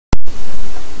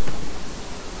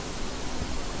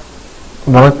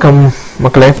வணக்கம்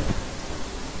மக்களே,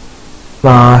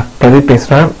 நான் பிரதீப்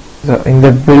பேசுகிறேன். இந்த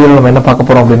வீடியோவில் நம்ம என்ன பார்க்க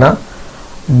போகிறோம் அப்படின்னா,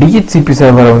 DHCP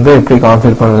சர்வரை வந்து எப்படி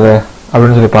கான்ஃபிகர் பண்ணுறது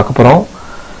அப்படின்னு சொல்லி பார்க்க போகிறோம்.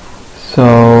 ஸோ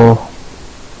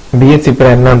DHCP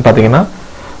என்னன்னு பார்த்தீங்கன்னா,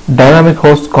 டைனாமிக்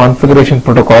ஹோஸ்ட் கான்ஃபிகரேஷன்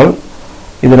ப்ரோட்டோகால்.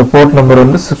 இதோட போர்ட் நம்பர்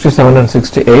வந்து 67 and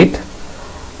 68.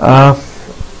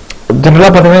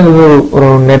 ஜென்ரலாக பார்த்தீங்கன்னா இது ஒரு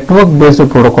நெட்வொர்க் பேஸ்டு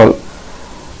ப்ரோட்டோகால்.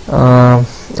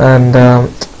 அண்ட்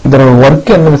இதோட ஒர்க்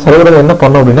என்ன, சர்வர் என்ன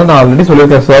பண்ணும் அப்படின்னா, நான் ஆல்ரெடி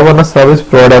சொல்லியிருக்கேன் சர்வர்னா சர்வீஸ்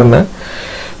ப்ரொவைடர்னு.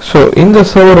 ஸோ இந்த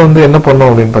சர்வர் வந்து என்ன பண்ணும்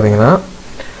அப்படின்னு பார்த்தீங்கன்னா,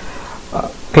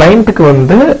 கிளைண்ட்டுக்கு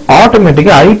வந்து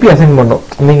ஆட்டோமேட்டிக்காக ஐபி அசைன் பண்ணும்.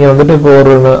 நீங்கள் வந்துட்டு இப்போ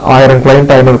ஒரு 1000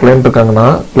 கிளைண்ட் 500 கிளைண்ட் இருக்காங்கன்னா,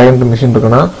 கிளைண்ட் மிஷின்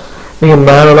இருக்குன்னா, நீங்கள்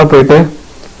மேனுவலாக போயிட்டு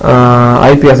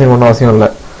ஐபி அசைன் பண்ண அவசியம் இல்லை.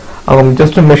 அவங்க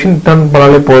ஜஸ்ட் மெஷின் டர்ன்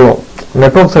பண்ணாலே போதும்.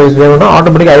 நெட்வொர்க் சர்வீஸ் வேணும்னா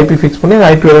ஆட்டோமேட்டிக்காக ஐபி ஃபிக்ஸ் பண்ணி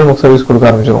ஐபி நமக்கு சர்வீஸ் கொடுக்க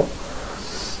ஆரம்பிச்சிடும்.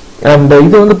 அண்ட்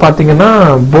இது வந்து பார்த்தீங்கன்னா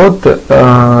போத்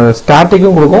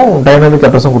ஸ்டாட்டிக்கும் கொடுக்கும், டைனாமிக்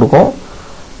அட்ரஸும் கொடுக்கும்.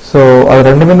 ஸோ அது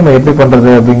ரெண்டுமே நம்ம எப்படி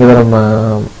பண்ணுறது அப்படிங்கிறத நம்ம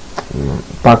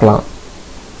பார்க்கலாம்.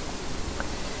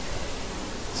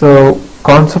 ஸோ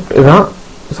கான்செப்ட் இதுதான்.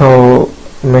 ஸோ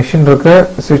மெஷின் இருக்க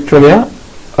ஸ்விட்ச்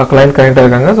வழியாக கிளைண்ட் கனெக்ட்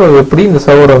ஆகிருக்காங்க. ஸோ எப்படி இந்த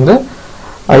சர்வர் வந்து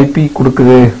ஐபி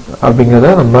கொடுக்குது அப்படிங்கிறத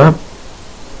நம்ம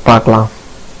பார்க்கலாம்.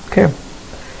 Okay,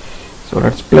 so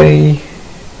let's play.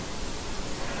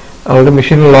 Already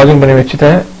மிஷினில் லாகின் பண்ணி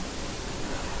வச்சுட்டேன்.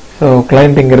 ஸோ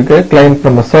கிளைண்ட் இங்கே இருக்குது. கிளைண்ட்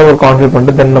நம்ம சர்வர் கான்ஃபிகர்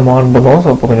பண்ணிட்டு தென் நம்ம ஆன் பண்ணுவோம். ஸோ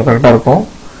இப்போ கொஞ்சம் கரெக்டாக இருக்கும்.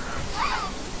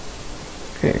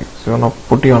 ஓகே, ஸோ நான்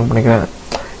புட்டி ஆன் பண்ணிக்கிறேன்.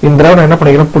 இந்த தடவை நான் என்ன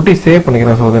பண்ணிக்கிறேன், புட்டி சேவ்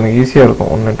பண்ணிக்கிறேன். ஸோ அது எனக்கு ஈஸியாக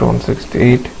இருக்கும்.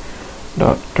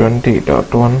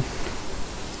 192.168.20.1.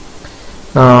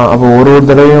 நான் அப்போ ஒரு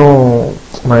தடவையும்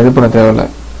நான் இது பண்ண தேவையில்லை.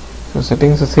 ஸோ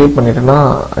செட்டிங்ஸை சேவ் பண்ணிட்டேன்னா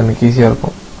எனக்கு ஈஸியாக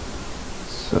இருக்கும்.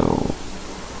 ஸோ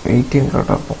 18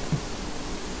 கரெக்டாக இருக்கும்.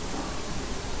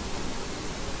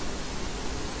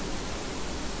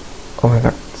 ஓகே,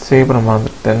 சேவ் பண்ண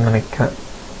மறந்துட்டேன்னு நினைக்கிறேன்.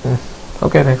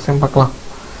 ஓகே, நெக்ஸ்ட் டைம் பார்க்கலாம்.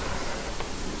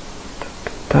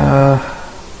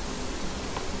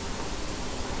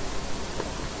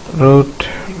 Root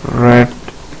red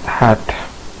had.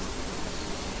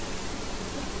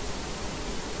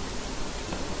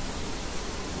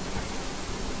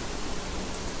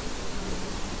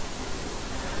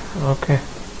 Okay,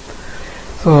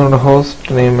 so என்னோட ஹோஸ்ட்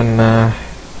நேம் என்ன,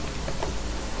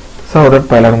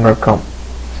 server.payilagam.com.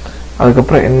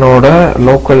 அதுக்கப்புறம் என்னோட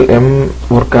லோக்கல் எம்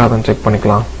ஒர்க் ஆகுதுன்னு செக்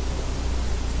பண்ணிக்கலாம்.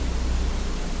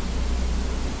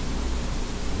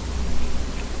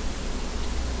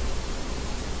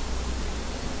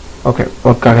 ஓகே,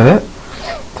 ஒர்க் ஆகுது.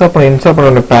 ஸோ அப்புறம் இன்ஸ்டால் பண்ண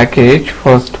வேண்டிய package,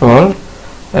 first of all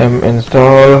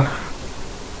install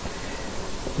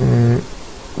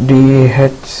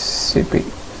DHCP.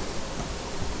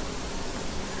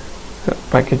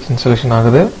 Package installation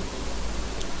ஆகுது.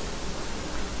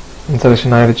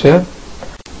 இன்ஸ்டாலேஷன் ஆயிடுச்சு.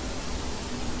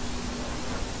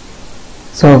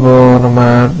 ஸோ இப்போ நம்ம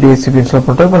DHCP இன்ஸ்டால்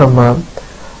பண்ணிட்டோம். இப்போ நம்ம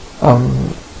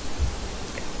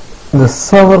இந்த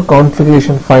சர்வர்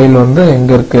கான்ஃபிகரேஷன் ஃபைல் வந்து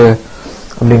எங்கே இருக்கு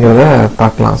அப்படிங்கிறத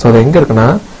பார்க்கலாம். ஸோ அது எங்கே இருக்குன்னா,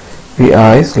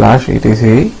 vi/etc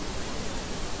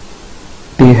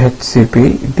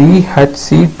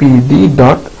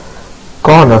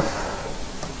dhcpd.conf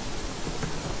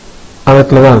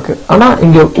அதுல தான் இருக்கு. ஆனா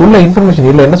இங்க உள்ள இன்ஃபர்மேஷன்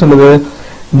இல்ல. என்ன சொல்லுது,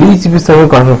 DHCP server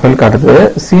config file காட்டுது.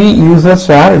 C user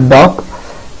share doc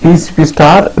DHCP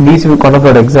star DHCP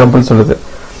config example சொல்லுது.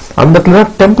 அந்த இடத்துல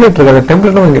டெம்ப்ளேட் இருக்கு. அந்த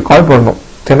டெம்ப்ளேட் நம்ம இங்க கால் பண்ணணும்.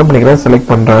 என்ன பண்ணிக்கிறேன், செலக்ட்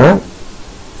பண்றேன்,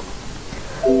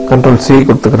 Ctrl+C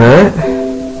கொடுத்துக்கிறேன்,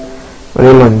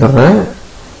 வெளியில வந்துடுறேன்,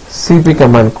 cp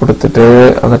கமாண்ட் கொடுத்துட்டு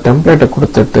அந்த டெம்ப்ளேட்டை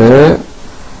கொடுத்துட்டு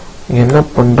என்ன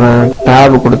பண்றேன்,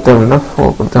 tab கொடுத்தேன் அப்படின்னா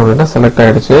 4 கொடுத்தேன் அப்படின்னா செலக்ட்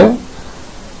ஆயிடுச்சு.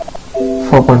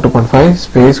 4.2.5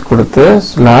 ஸ்பேஸ் கொடுத்து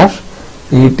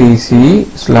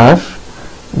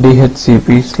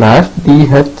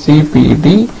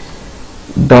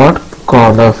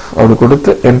 /etc/dhcp/dhcpd.conf அப்படி கொடுத்து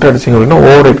என்டர் அடிச்சிங்க அப்படின்னா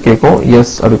ஓவர்ரைட் கேட்கும்.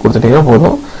 எஸ் அப்படி கொடுத்துட்டீங்கன்னா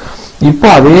போதும். இப்போ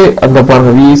அதே அந்த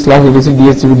பாருங்க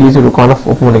v/etc/dhcp/dhcp.conf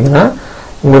ஓப்பன் பண்ணிங்கன்னா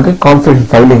உங்களுக்கு கான்ஃபிகரேஷன்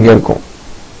ஃபைல் இங்கே இருக்கும்.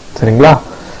 சரிங்களா?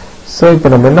 ஸோ இப்போ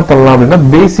நம்ம என்ன பண்ணலாம் அப்படின்னா,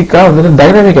 பேசிக்காக வந்துட்டு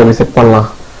டைனாமிக் ஐபி செட் பண்ணலாம்.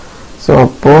 ஸோ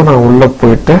அப்போ நான் உள்ள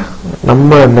போயிட்டு நம்ம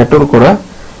நெட்வொர்க்கோட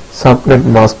சப்நெட்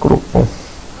மாஸ்க் கொடுப்போம்.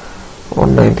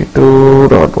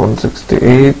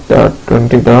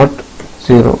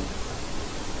 192.168.20.0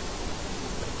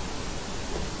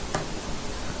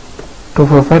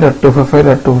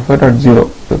 255.255.255.0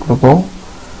 கொடுப்போம்.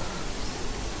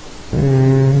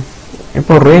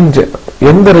 இப்போ ரேஞ்ச்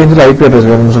எந்த ரேஞ்சில் ஐபி அட்ரஸ்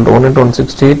வேணும்னு சொல்லிட்டு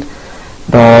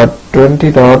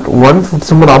 192.168.20.1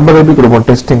 சிம்பிள் 50 ஐபி கொடுப்போம்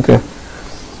டெஸ்டிங்க்கு.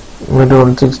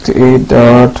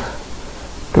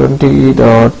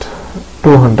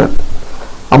 168.20.200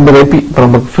 50 IP இப்போ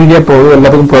நமக்கு ஃப்ரீயா போகுது,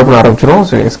 எல்லாத்துக்கும் ப்ரொவைட் பண்ண ஆரம்பிச்சிடும்.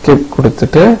 ஸோ எஸ்கேப்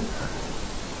கொடுத்துட்டு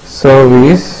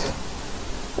சர்வீஸ்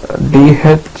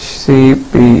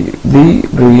DHCP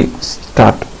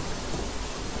restart.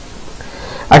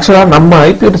 ஆக்சுவலா நம்ம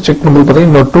ஐபி அட்ரஸ் செக் பண்ணும்போது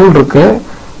பார்த்தீங்கன்னா இன்னொரு டூல் இருக்கு.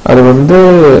 அது வந்து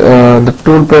இந்த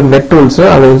டூல் பேர் நெட் டூல்ஸ்.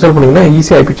 அதை இன்ஸ்டால் பண்ணீங்கன்னா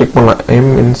ஈஸியா ஐபி செக் பண்ணலாம்.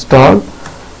 இன்ஸ்டால்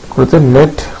கொடுத்து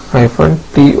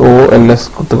net-tols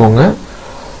கொடுத்துக்கோங்க.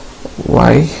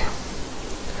 y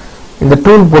இந்த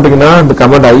டூல் போட்டீங்கன்னா இந்த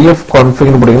கமாண்ட் ifconfig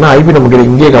போட்டீங்கன்னா ஐபி நமக்கு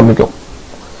இங்கேயே காமிக்கும்.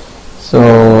 ஸோ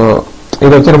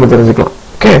இதை வச்சு நம்ம தெரிஞ்சுக்கலாம்.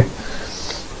 ஓகே,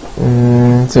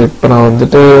 சரி இப்போ நான்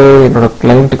வந்துட்டு என்னோட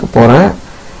கிளைண்ட்டுக்கு போறேன்.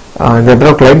 இந்த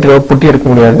இடத்துல கிளைண்ட் புட்டி எடுக்க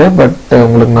முடியாது, பட்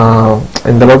உங்களுக்கு நான்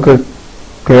இந்த அளவுக்கு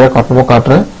கிளியரா காட்டணுமோ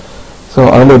காட்டுறேன். ஸோ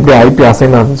அதில் எப்படி ஐபி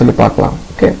அசைன் ஆகுதுன்னு சொல்லி பார்க்கலாம்.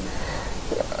 ஓகே,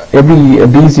 எப்படி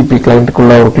DHCP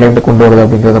கிளைண்ட்டுக்குள்ள ஒரு கிளைண்ட் கொண்டு வருது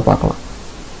அப்படிங்கிறத பார்க்கலாம்.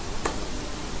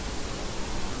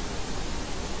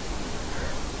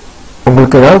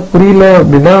 உங்களுக்கு ஏதாவது புரியல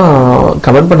அப்படின்னா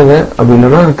கமெண்ட் பண்ணுங்க, அப்படி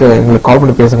இல்லைன்னா எங்களுக்கு கால்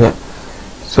பண்ணி பேசுங்க.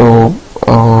 ஸோ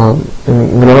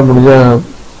உங்களால் முடிஞ்ச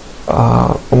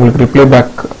உங்களுக்கு ரிப்ளை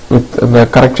பேக் வித் இந்த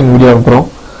கரெக்ஷன் வீடியோ அனுப்புகிறோம்.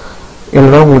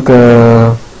 இல்லைன்னா உங்களுக்கு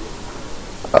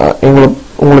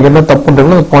என்ன தப்பு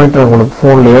பண்ணுறீங்களோ அந்த பாயிண்ட் உங்களுக்கு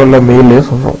ஃபோன்லேயோ இல்லை மெயிலையோ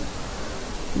சொல்கிறோம்.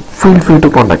 Feel free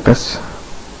to contact as.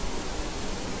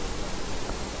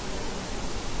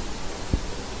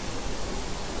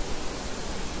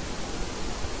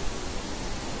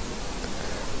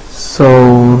 So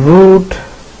root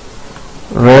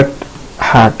red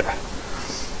hat.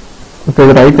 இப்போ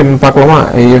இது ரைட் என்ன பார்க்கலாமா?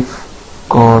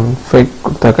 ifconfig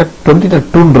கொடுத்தாக்க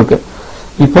 20.2 இருக்கு.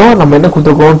 இப்போ நம்ம என்ன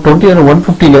கொடுத்துருக்கோம்?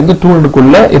 20.150 இருந்து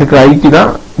 200 இருக்கிற ஐபி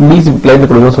தான் DHCP கிளைண்ட்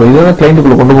கொடுக்கணும். ஸோ இதை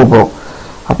கிளைண்ட்டுக்குள்ள கொண்டு போகிறோம்.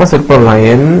 அப்போ செட் பண்ணலாம்.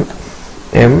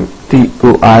 nmtui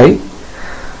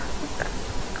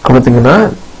கொடுத்தீங்கன்னா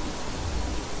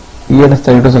ENS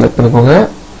செலக்ட் பண்ணிக்கோங்க.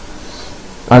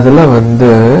 அதில்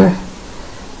வந்து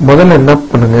முதல்ல என்ன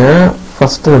பண்ணுங்க,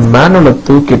 ஃபர்ஸ்ட் மேனுவலை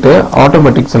தூக்கிட்டு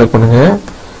ஆட்டோமேட்டிக் செலக்ட் பண்ணுங்க.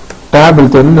 டேப்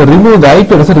எடுத்து remove the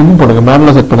IP address remove பண்ணுங்க.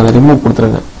 மேனுவலா செட் பண்ணது ரிமூவ்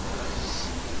கொடுத்துருங்க.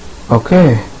 ஓகே,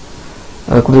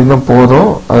 அது கொடுத்தீங்கன்னா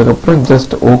போதும். அதுக்கப்புறம்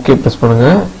ஜஸ்ட் ஓகே ப்ரெஸ் பண்ணுங்க.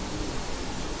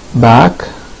 பேக்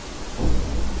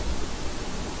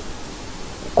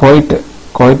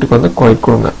குவைட்டுக்கு வந்து குவைட்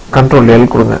கொடுங்க. கண்ட்ரோல்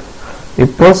எல் கொடுங்க.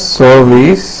 இப்போ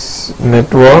சர்வீஸ்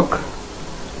நெட்வொர்க்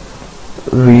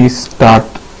ரீஸ்டார்ட்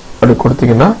அப்படி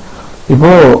கொடுத்தீங்கன்னா இப்போ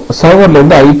சர்வர்ல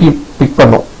இருந்து ஐபி பிக்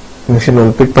பண்ணோம். மிஷின்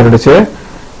பிக் பண்ணிடுச்சு.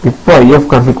 இப்போ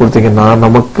ifconfig கொடுத்தீங்கன்னா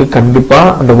நமக்கு கண்டிப்பா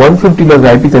அந்த 150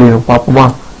 இருக்க ஐபி தெரியும். பாப்போமா?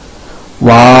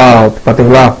 வா,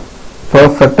 பாத்தீங்களா?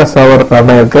 பெர்ஃபெக்ட்டா சர்வர்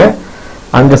ரன் ஆயிருக்கு.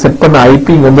 அங்க செட் பண்ண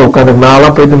ஐபி வந்து உட்காந்து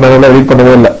நான்லாம் போயிட்டு மேல எடிட்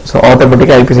பண்ணவே இல்லை. ஸோ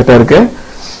ஆட்டோமேட்டிக்கா ஐபி செட் ஆயிருக்கு.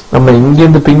 நம்ம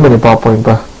இங்கிருந்து பிங் பண்ணி பார்ப்போம்.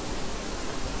 இப்போ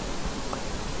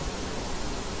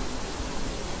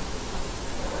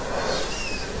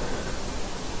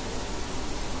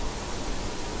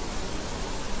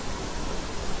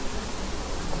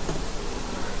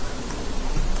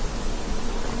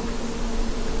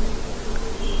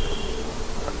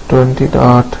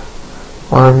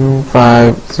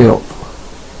 .150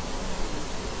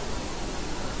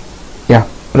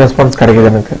 ரெஸ்பான்ஸ் கிடைக்குது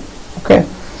எனக்கு. ஓகே,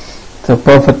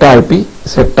 பெர்ஃபெக்ட்டா ஐபி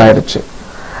செட் ஆயிடுச்சு.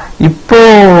 இப்போ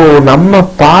நம்ம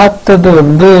பார்த்தது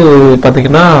வந்து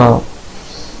பாத்தீங்கன்னா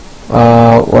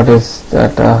வாட் இஸ்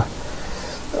தட்,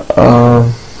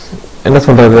 என்ன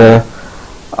சொல்றது,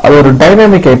 அது ஒரு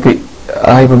டைனாமிக் ஐபி.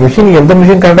 இப்போ மிஷின் எந்த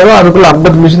மிஷின் கண்டாலும் அதுக்குள்ள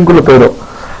 50 மிஷினுக்குள்ள போயிடும்.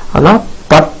 ஆனா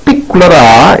பர்டிகுலரா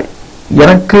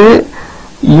எனக்கு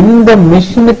இந்த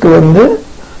மிஷினுக்கு வந்து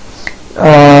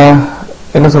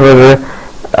என்ன சொல்றது,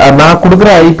 நான் கொடுக்குற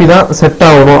ஐபி தான் செட்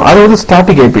ஆகணும். அது வந்து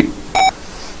ஸ்டாட்டிக் ஐபி.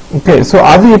 ஓகே, ஸோ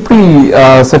அது எப்படி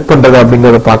செட் பண்றது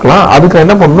அப்படிங்கறத பார்க்கலாம். அதுக்கு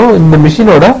என்ன பண்ணணும், இந்த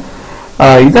மிஷினோட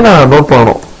இதை நான் நோட்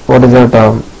பண்ணணும். What is that,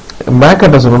 MAC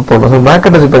address note பண்ணணும். ஸோ மேக்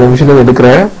அட்ரஸ் இப்போ இந்த மிஷின்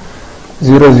எடுக்கிறேன்.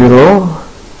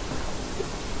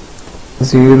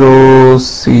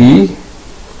 00C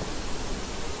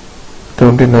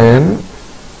 29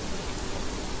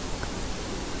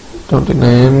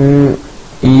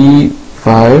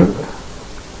 E5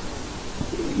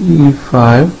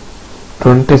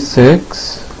 26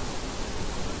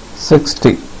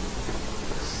 60.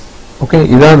 ஓகே,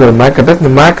 இதான் இந்த மேக் அட்ரஸ்.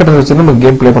 இந்த மேக் அட்ரஸ் வச்சு நம்ம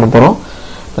கேம் பிளே பண்ண போறோம்.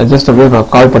 நான் ஜஸ்ட் அப்படியே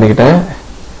நான் கால் பண்ணிக்கிட்டேன்.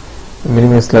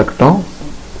 மினிமைஸ்ல இருக்கட்டும்.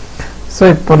 ஸோ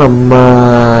இப்போ நம்ம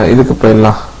இதுக்கு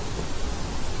போயிடலாம்.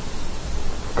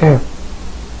 ஓகே,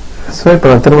 ஸோ இப்போ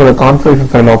நான் திரும்ப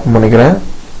கான்ஃபிகரேஷன் ஃபைல் ஓப்பன் பண்ணிக்கிறேன்.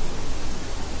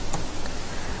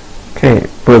 ஓகே,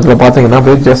 இப்போ இதில் பார்த்தீங்கன்னா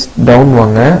அப்படியே ஜஸ்ட் டவுன்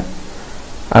வாங்க.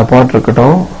 பாட்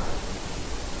இருக்கட்டும்.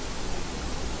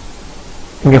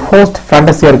 இங்க ஹோஸ்ட்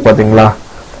ஃபேண்டசியா இருக்கு பாத்தீங்களா?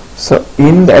 ஸோ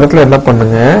இந்த இடத்துல என்ன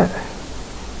பண்ணுங்க,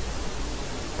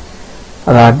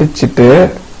 அதை அடிச்சுட்டு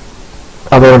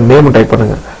அதோட நேம் டைப்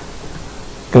பண்ணுங்க.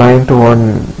 client1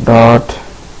 dot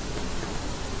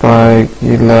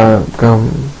payilagam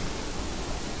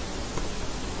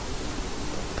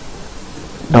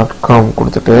 .com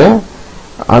கொடுத்துட்டு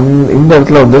இந்த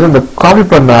இடத்துல வந்து இந்த காப்பி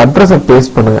பண்ண அட்ரஸை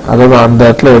பேஸ்ட் பண்ணுங்க. அதாவது அந்த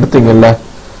இடத்துல எடுத்தீங்கல்ல,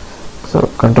 ஸோ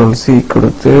கண்ட்ரோல் சி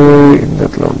கொடுத்து இந்த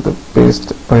இடத்துல வந்து பேஸ்ட்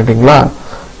பண்ணிட்டீங்களா?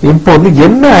 இப்போ வந்து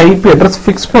என்ன ஐபி அட்ரஸ்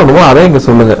ஃபிக்ஸ் பண்ணுவோம் அதை இங்க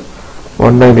சொல்லுங்க.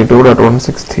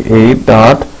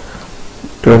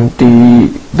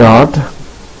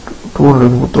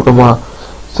 192.168.20.200 கொடுத்துருக்கோமா?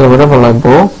 ஸோ என்ன பண்ணலாம்,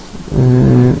 இப்போ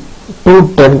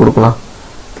 210 கொடுக்கலாம்.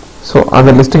 ஸோ அந்த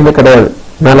லிஸ்டிங்ல கிடையாது,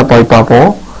 மேலே போய் பார்ப்போம்.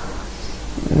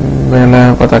 மேலே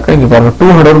பார்த்தாக்கா இங்க பாருங்க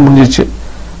 200 முடிஞ்சிச்சு.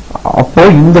 அப்போ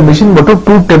இந்த மிஷின் மட்டும்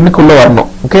 210க்குள்ள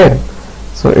வரணும். ஓகே,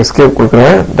 ஸோ எஸ்கேப்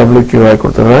கொடுக்குறேன், WQI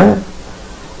கொடுத்துறேன்.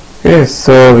 Okay,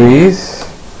 service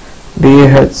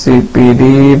DHCP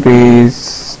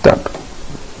restart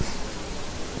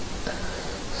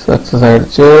success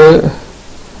ஆயிடுச்சு.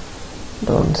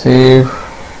 Don't save.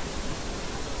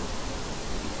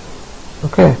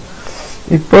 ஓகே,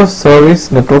 இப்போ சர்வீஸ்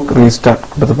நெட்வொர்க் ரீஸ்டார்ட்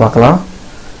கொடுத்து பார்க்கலாம்.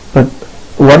 பட்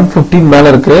 115 மேல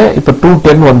இருக்கு, இப்போ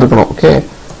 210 வந்துக்கணும். ஓகே,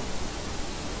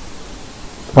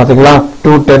 பாத்தீங்களா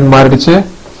 210 மாறிடுச்சு.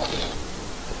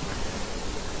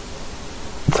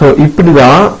 ஸோ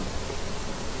இப்படிதான்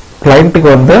கிளைண்ட்டுக்கு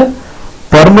வந்து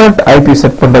பெர்மனன்ட் ஐபி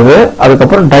செட் பண்றது,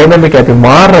 அதுக்கப்புறம் டைனாமிக் ஐபி,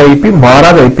 மாறுற ஐபி,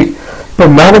 மாறாத ஐபி. இப்போ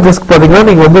மேனேஜர்ஸ்க்கு பாத்தீங்கன்னா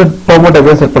நீங்க வந்து பெர்மனன்ட்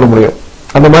ஐபி செட் பண்ண முடியும்,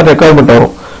 அந்த மாதிரி ரெக்குவயர்மெண்ட்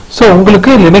வரும். ஸோ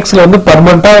உங்களுக்கு லினக்ஸ்ல வந்து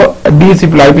பர்மனண்டா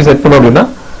டிஹெச்சிபி ஐபி செட் பண்ணோம் அப்படின்னா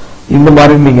இந்த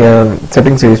மாதிரி நீங்க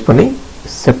செட்டிங்ஸ் யூஸ் பண்ணி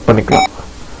செட் பண்ணிக்கலாம்.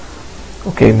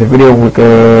 ஓகே, இந்த வீடியோ உங்களுக்கு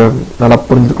நல்லா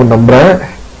புரிஞ்சுக்கும் நம்புறேன்.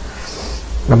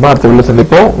 நம்ம அடுத்த வீடியோ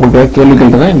சந்திப்போம். உங்களுக்கு கேள்விகள்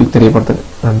இருந்தால் எங்களுக்கு தெரியப்படுத்துங்க.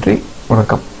 நன்றி,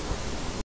 வணக்கம்.